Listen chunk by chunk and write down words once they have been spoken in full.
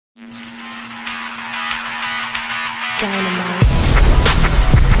Dynamite.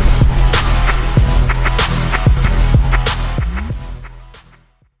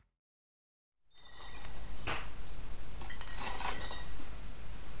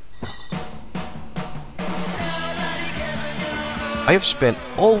 I have spent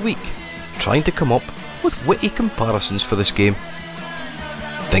all week trying to come up with witty comparisons for this game.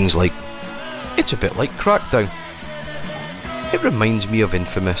 Things like, it's a bit like Crackdown. It reminds me of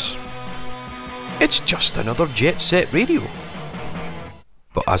Infamous. It's just another Jet Set Radio.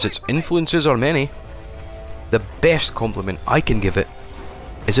 But as its influences are many, the best compliment I can give it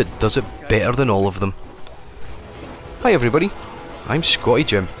is it does it better than all of them. Hi everybody, I'm Scotty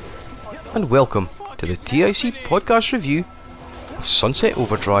Jim, and welcome to the TiC Podcast review of Sunset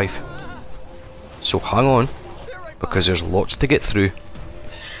Overdrive. So hang on, because there's lots to get through.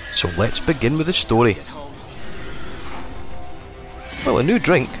 So let's begin with the story. Well, a new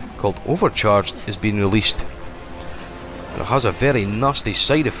drink called Overcharged is being released. And it has a very nasty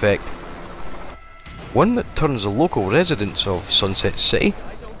side effect. One that turns the local residents of Sunset City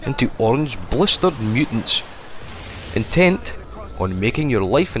into orange blistered mutants, intent on making your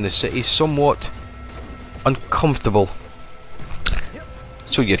life in the city somewhat uncomfortable.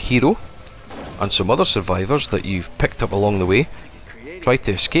 So your hero, and some other survivors that you've picked up along the way, try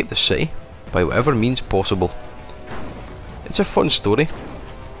to escape the city by whatever means possible. It's a fun story,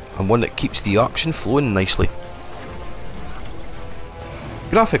 and one that keeps the action flowing nicely.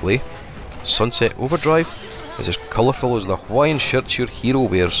 Graphically, Sunset Overdrive is as colourful as the Hawaiian shirts your hero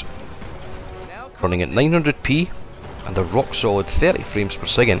wears. Running at 900p and a rock solid 30 frames per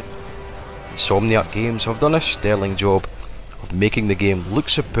second, Insomniac Games have done a sterling job of making the game look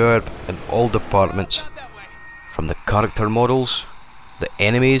superb in all departments, from the character models, the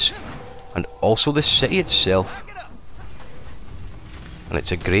enemies, and also the city itself. And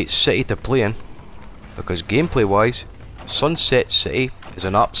it's a great city to play in, because gameplay wise, Sunset City is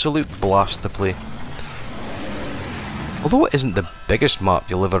an absolute blast to play. Although it isn't the biggest map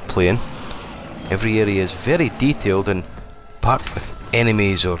you'll ever play in, every area is very detailed and packed with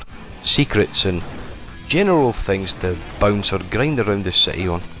enemies or secrets and general things to bounce or grind around the city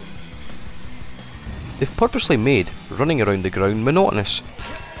on. They've purposely made running around the ground monotonous,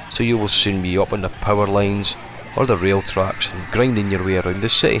 so you will soon be up on the power lines or the rail tracks and grinding your way around the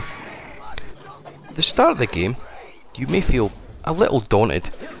city. At the start of the game, you may feel a little daunted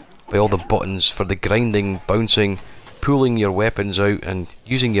by all the buttons for the grinding, bouncing, pulling your weapons out and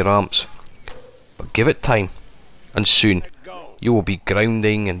using your amps. But give it time, and soon you will be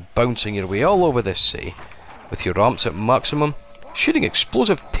grinding and bouncing your way all over this city, with your amps at maximum, shooting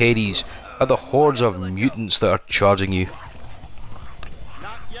explosive teddies at the hordes of mutants that are charging you.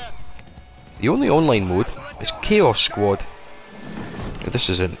 The only online mode is Chaos Squad. Now, this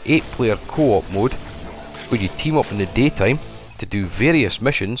is an 8-player co-op mode, where you team up in the daytime to do various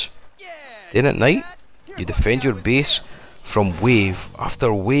missions. Then at night, you defend your base from wave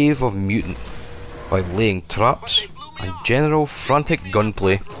after wave of mutant by laying traps and general frantic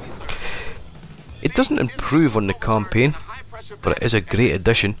gunplay. It doesn't improve on the campaign, but it is a great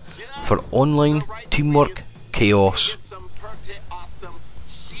addition for online teamwork chaos.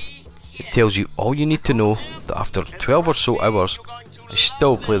 It tells you all you need to know that after 12 or so hours, I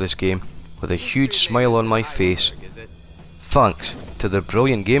still play this game with a huge smile on my face, thanks to the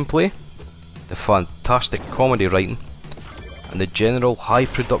brilliant gameplay, the fantastic comedy writing, and the general high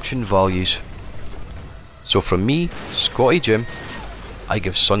production values. So from me, Scotty Jim, I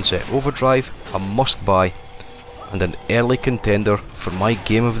give Sunset Overdrive a must-buy and an early contender for my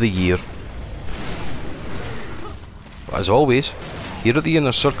game of the year. But as always, here at the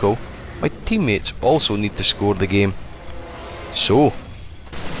Inner Circle, my teammates also need to score the game. So,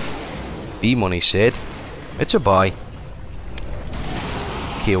 B-Money said, it's a buy.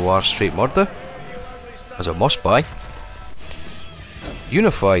 KOR Straight Murder has a must-buy.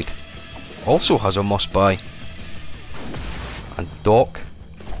 Unified also has a must-buy. And Doc,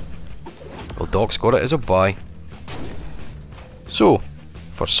 well, Doc's got it as a buy. So,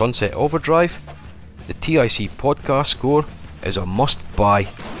 for Sunset Overdrive, the TiC Podcast score is a must-buy.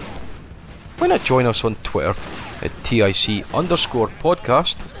 Why not join us on Twitter at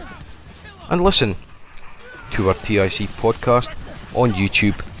TiC_podcast and listen to our TiC Podcast on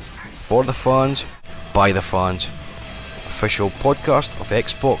YouTube, for the fans, by the fans. Official podcast of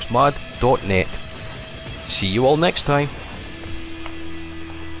XboxMad.net. See you all next time.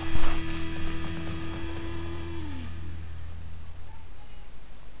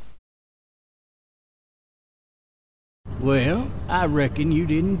 Well, I reckon you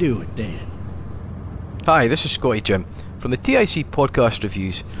didn't do it then. Hi, this is Scotty Jim from the TiC Podcast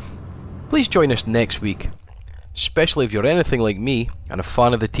Reviews. Please join us next week especially if you're anything like me and a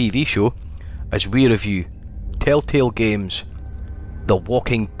fan of the TV show, as we review Telltale Games' The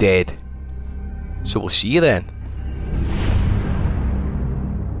Walking Dead. So we'll see you then.